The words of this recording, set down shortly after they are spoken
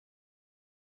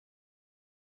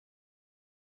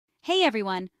Hey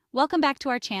everyone, welcome back to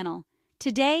our channel.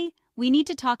 Today, we need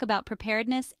to talk about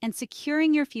preparedness and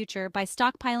securing your future by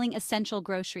stockpiling essential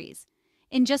groceries.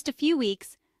 In just a few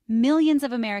weeks, millions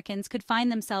of Americans could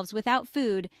find themselves without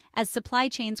food as supply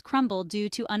chains crumble due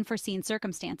to unforeseen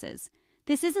circumstances.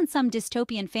 This isn't some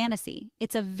dystopian fantasy,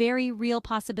 it's a very real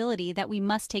possibility that we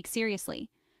must take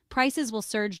seriously. Prices will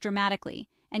surge dramatically,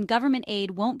 and government aid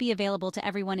won't be available to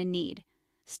everyone in need.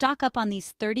 Stock up on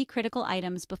these 30 critical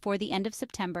items before the end of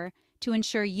September to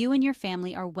ensure you and your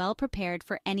family are well prepared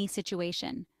for any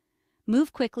situation.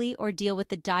 Move quickly or deal with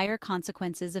the dire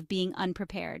consequences of being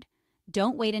unprepared.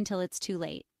 Don't wait until it's too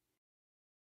late.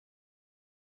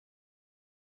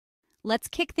 Let's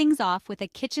kick things off with a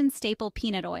kitchen staple: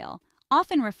 peanut oil,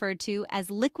 often referred to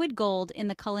as liquid gold in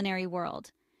the culinary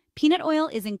world. Peanut oil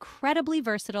is incredibly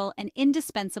versatile and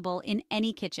indispensable in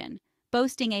any kitchen,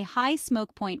 boasting a high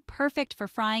smoke point perfect for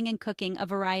frying and cooking a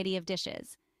variety of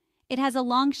dishes. It has a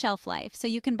long shelf life, so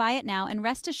you can buy it now and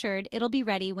rest assured it'll be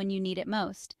ready when you need it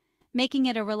most, making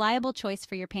it a reliable choice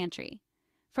for your pantry.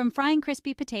 From frying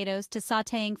crispy potatoes to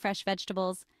sautéing fresh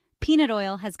vegetables, peanut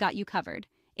oil has got you covered.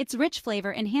 Its rich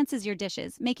flavor enhances your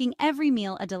dishes, making every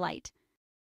meal a delight.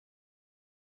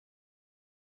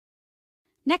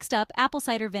 Next up, apple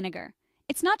cider vinegar.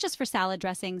 It's not just for salad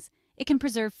dressings. It can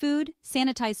preserve food,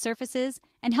 sanitize surfaces,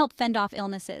 and help fend off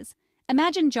illnesses.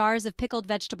 Imagine jars of pickled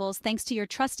vegetables thanks to your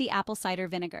trusty apple cider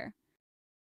vinegar.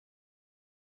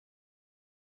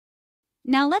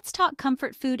 Now let's talk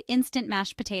comfort food: instant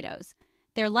mashed potatoes.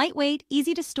 They're lightweight,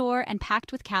 easy to store, and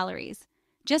packed with calories.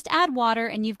 Just add water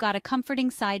and you've got a comforting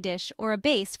side dish or a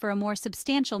base for a more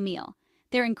substantial meal.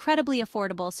 They're incredibly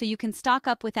affordable, so you can stock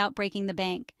up without breaking the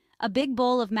bank. A big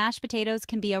bowl of mashed potatoes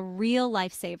can be a real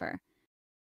lifesaver.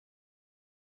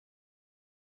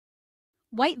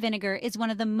 White vinegar is one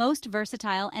of the most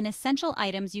versatile and essential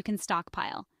items you can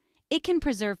stockpile. It can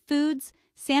preserve foods,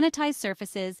 sanitize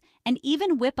surfaces, and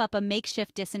even whip up a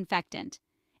makeshift disinfectant.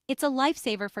 It's a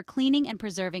lifesaver for cleaning and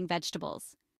preserving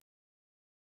vegetables.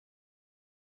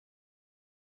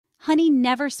 Honey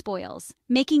never spoils,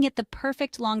 making it the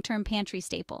perfect long-term pantry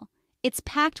staple. It's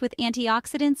packed with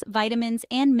antioxidants, vitamins,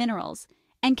 and minerals,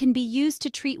 and can be used to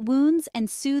treat wounds and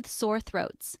soothe sore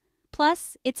throats.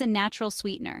 Plus, it's a natural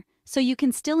sweetener, so you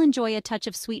can still enjoy a touch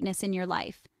of sweetness in your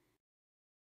life.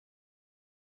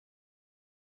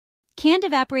 Canned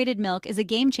evaporated milk is a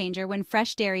game changer when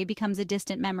fresh dairy becomes a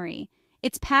distant memory.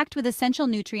 It's packed with essential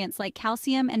nutrients like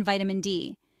calcium and vitamin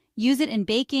D. Use it in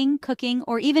baking, cooking,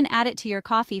 or even add it to your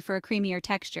coffee for a creamier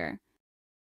texture.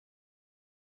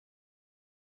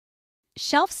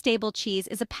 Shelf-stable cheese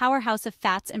is a powerhouse of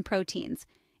fats and proteins.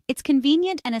 It's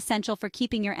convenient and essential for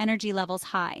keeping your energy levels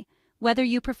high. Whether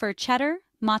you prefer cheddar,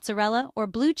 mozzarella, or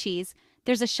blue cheese,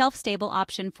 there's a shelf-stable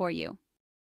option for you.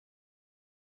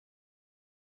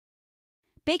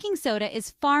 Baking soda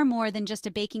is far more than just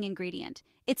a baking ingredient.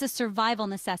 It's a survival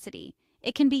necessity.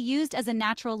 It can be used as a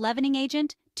natural leavening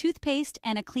agent, toothpaste,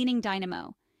 and a cleaning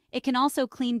dynamo. It can also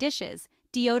clean dishes,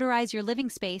 deodorize your living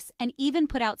space, and even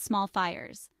put out small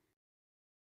fires.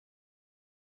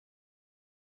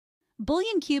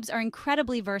 Bouillon cubes are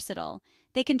incredibly versatile.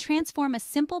 They can transform a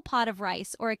simple pot of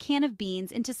rice or a can of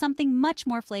beans into something much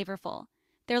more flavorful.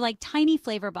 They're like tiny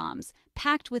flavor bombs,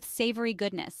 packed with savory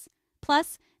goodness.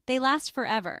 Plus, they last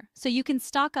forever, so you can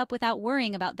stock up without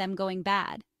worrying about them going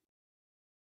bad.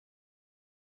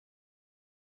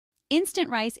 Instant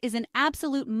rice is an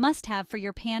absolute must-have for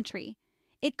your pantry.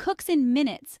 It cooks in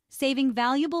minutes, saving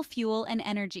valuable fuel and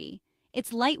energy.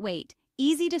 It's lightweight,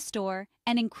 easy to store,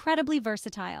 and incredibly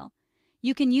versatile.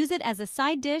 You can use it as a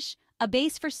side dish, a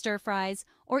base for stir-fries,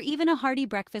 or even a hearty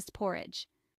breakfast porridge.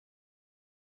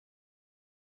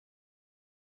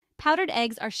 Powdered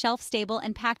eggs are shelf-stable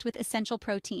and packed with essential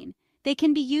protein. They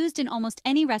can be used in almost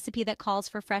any recipe that calls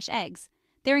for fresh eggs.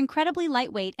 They're incredibly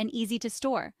lightweight and easy to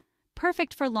store,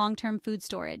 perfect for long-term food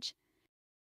storage.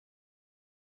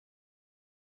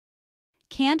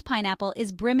 Canned pineapple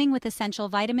is brimming with essential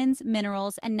vitamins,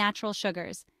 minerals, and natural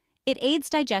sugars. It aids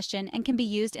digestion and can be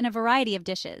used in a variety of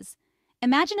dishes.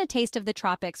 Imagine a taste of the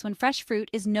tropics when fresh fruit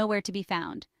is nowhere to be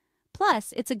found.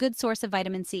 Plus, it's a good source of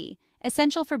vitamin C,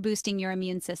 essential for boosting your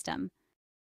immune system.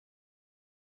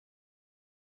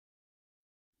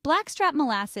 Blackstrap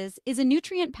molasses is a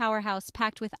nutrient powerhouse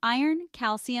packed with iron,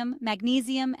 calcium,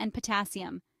 magnesium, and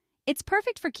potassium. It's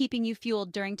perfect for keeping you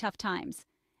fueled during tough times.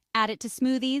 Add it to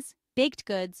smoothies, baked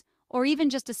goods, or even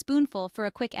just a spoonful for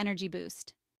a quick energy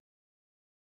boost.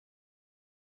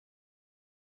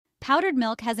 Powdered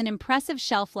milk has an impressive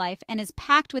shelf life and is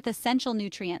packed with essential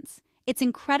nutrients. It's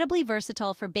incredibly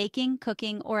versatile for baking,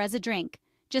 cooking, or as a drink.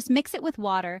 Just mix it with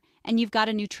water, and you've got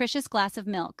a nutritious glass of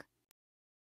milk.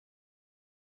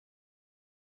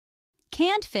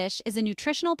 Canned fish is a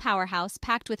nutritional powerhouse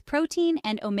packed with protein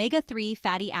and omega-3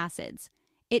 fatty acids.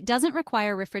 It doesn't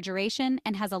require refrigeration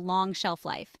and has a long shelf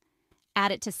life.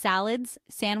 Add it to salads,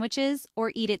 sandwiches,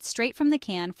 or eat it straight from the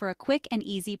can for a quick and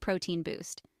easy protein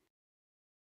boost.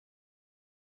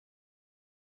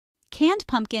 Canned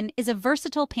pumpkin is a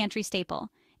versatile pantry staple.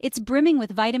 It's brimming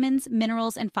with vitamins,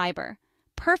 minerals, and fiber.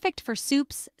 Perfect for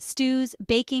soups, stews,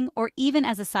 baking, or even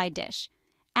as a side dish.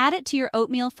 Add it to your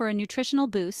oatmeal for a nutritional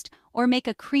boost or make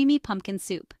a creamy pumpkin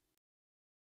soup.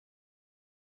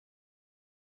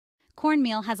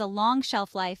 Cornmeal has a long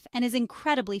shelf life and is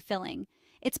incredibly filling.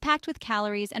 It's packed with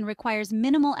calories and requires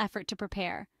minimal effort to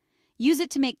prepare. Use it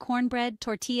to make cornbread,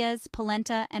 tortillas,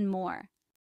 polenta, and more.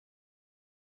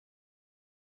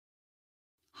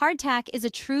 Hardtack is a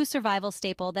true survival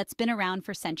staple that's been around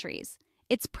for centuries.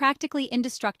 It's practically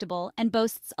indestructible and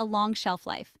boasts a long shelf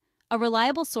life, a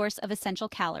reliable source of essential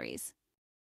calories.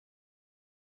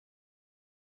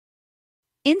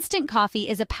 Instant coffee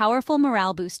is a powerful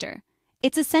morale booster.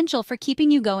 It's essential for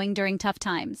keeping you going during tough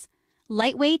times.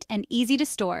 Lightweight and easy to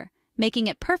store, making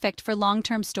it perfect for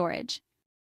long-term storage.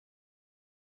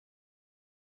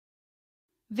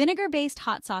 Vinegar-based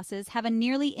hot sauces have a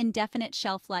nearly indefinite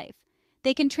shelf life.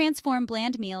 They can transform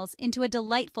bland meals into a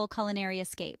delightful culinary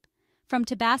escape. From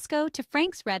Tabasco to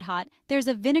Frank's Red Hot, there's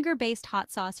a vinegar-based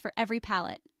hot sauce for every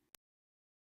palate.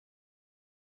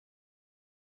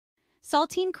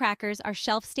 Saltine crackers are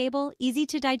shelf-stable, easy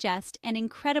to digest, and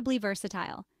incredibly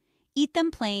versatile. Eat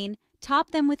them plain,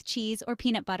 top them with cheese or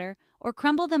peanut butter, or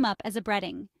crumble them up as a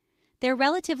breading. They're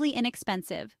relatively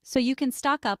inexpensive, so you can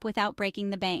stock up without breaking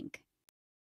the bank.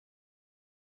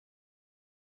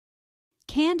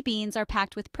 Canned beans are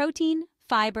packed with protein,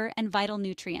 fiber, and vital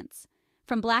nutrients.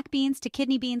 From black beans to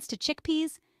kidney beans to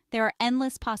chickpeas, there are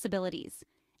endless possibilities.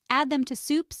 Add them to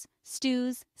soups,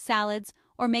 stews, salads,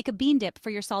 or make a bean dip for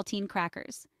your saltine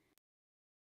crackers.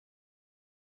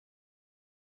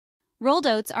 Rolled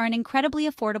oats are an incredibly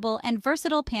affordable and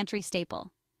versatile pantry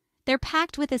staple. They're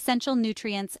packed with essential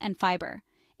nutrients and fiber.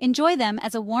 Enjoy them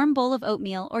as a warm bowl of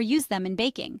oatmeal or use them in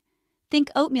baking. Think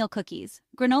oatmeal cookies,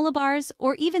 granola bars,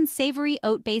 or even savory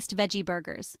oat-based veggie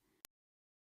burgers.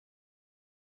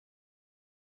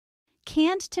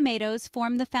 Canned tomatoes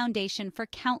form the foundation for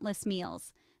countless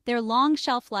meals. Their long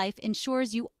shelf life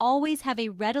ensures you always have a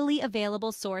readily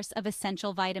available source of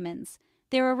essential vitamins.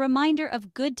 They're a reminder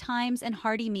of good times and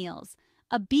hearty meals,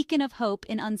 a beacon of hope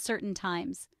in uncertain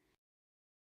times.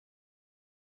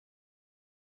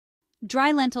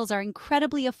 Dry lentils are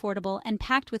incredibly affordable and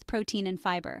packed with protein and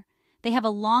fiber. They have a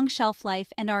long shelf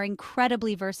life and are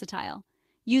incredibly versatile.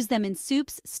 Use them in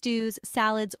soups, stews,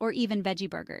 salads, or even veggie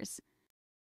burgers.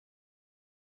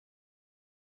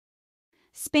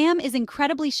 Spam is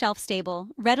incredibly shelf-stable,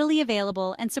 readily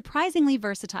available, and surprisingly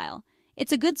versatile.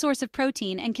 It's a good source of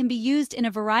protein and can be used in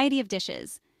a variety of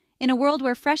dishes. In a world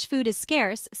where fresh food is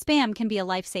scarce, Spam can be a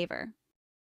lifesaver.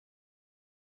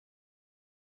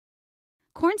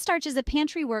 Cornstarch is a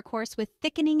pantry workhorse with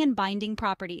thickening and binding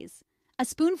properties. A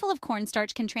spoonful of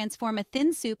cornstarch can transform a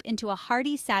thin soup into a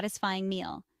hearty, satisfying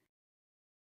meal.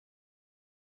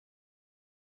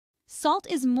 Salt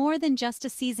is more than just a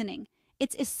seasoning.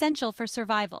 It's essential for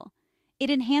survival. It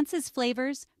enhances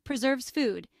flavors, preserves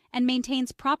food, and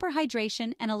maintains proper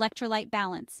hydration and electrolyte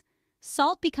balance.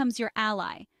 Salt becomes your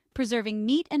ally, preserving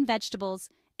meat and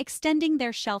vegetables, extending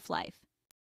their shelf life.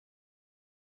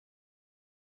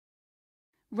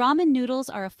 Ramen noodles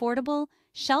are affordable,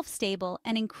 shelf-stable,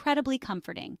 and incredibly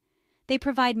comforting. They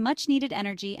provide much-needed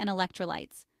energy and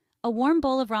electrolytes. A warm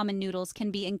bowl of ramen noodles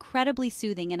can be incredibly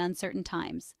soothing in uncertain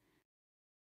times.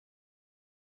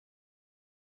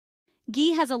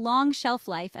 Ghee has a long shelf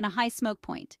life and a high smoke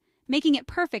point, making it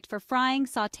perfect for frying,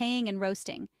 sautéing, and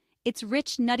roasting. Its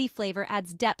rich, nutty flavor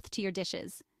adds depth to your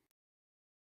dishes.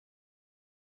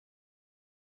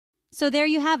 So there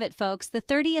you have it, folks, the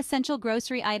 30 essential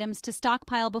grocery items to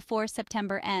stockpile before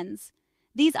September ends.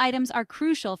 These items are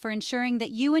crucial for ensuring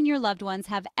that you and your loved ones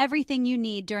have everything you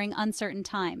need during uncertain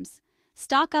times.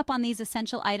 Stock up on these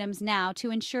essential items now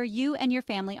to ensure you and your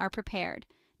family are prepared.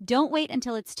 Don't wait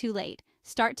until it's too late.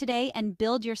 Start today and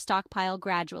build your stockpile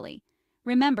gradually.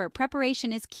 Remember,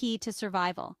 preparation is key to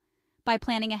survival. By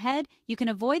planning ahead, you can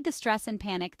avoid the stress and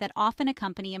panic that often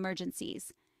accompany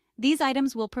emergencies. These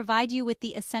items will provide you with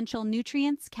the essential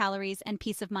nutrients, calories, and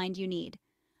peace of mind you need.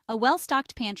 A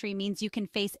well-stocked pantry means you can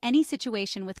face any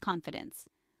situation with confidence.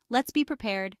 Let's be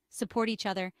prepared, support each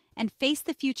other, and face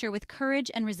the future with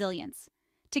courage and resilience.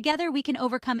 Together, we can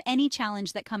overcome any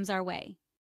challenge that comes our way.